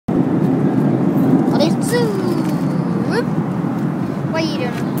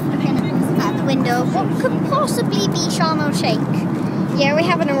be Sharm el Shiekh. Yeah, we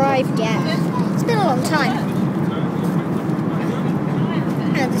haven't arrived yet. It's been a long time.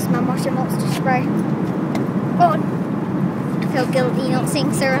 And this is my Motion Monster spray. Go on. I feel guilty not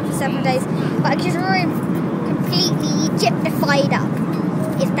seeing Sarah for 7 days. But I just completely Egyptified up.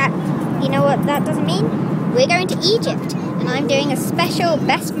 If that, you know what that doesn't mean? We're going to Egypt. And I'm doing a special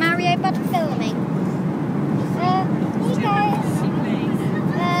Best Mario Bud filming. Hey guys.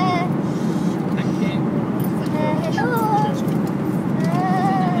 Hello.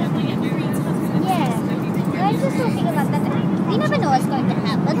 Yeah. I was just talking about that. We never know what's going to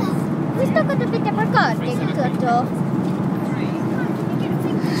happen. We still got a bit of a garden to do.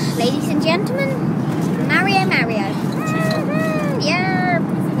 Ladies and gentlemen, Mario. Yeah.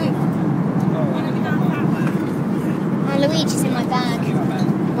 Oh, Luigi's in my bag.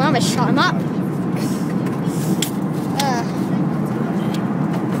 Well, I'm gonna shut him up.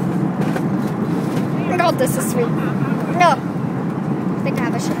 God, this is sweet. No. I think I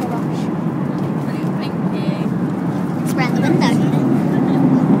have a sugar rush. Thank you. Let's round the window.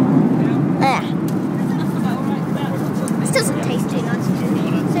 This doesn't taste too nice.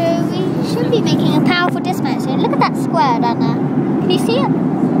 So we should be making a powerful dismount soon. Look at that square down there. Can you see it?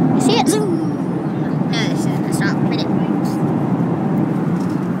 You see it? Zoom. No, it's not pretty.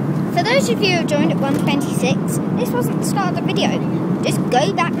 For those of you who joined at 1:26, this wasn't the start of the video. Just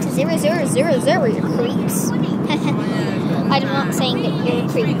go back to 0000, you creeps. I'm not saying that you're a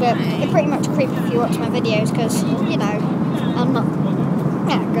creep, but you're pretty much a creep if you watch my videos, because, you know, I'm not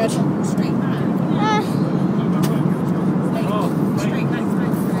that good.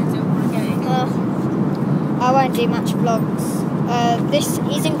 I won't do much vlogs. This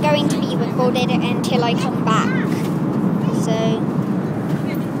isn't going to be recorded until I come back. So...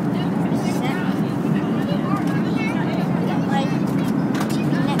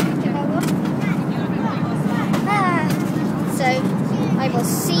 I will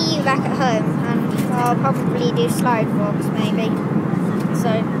see you back at home, and I'll probably do slide vlogs maybe.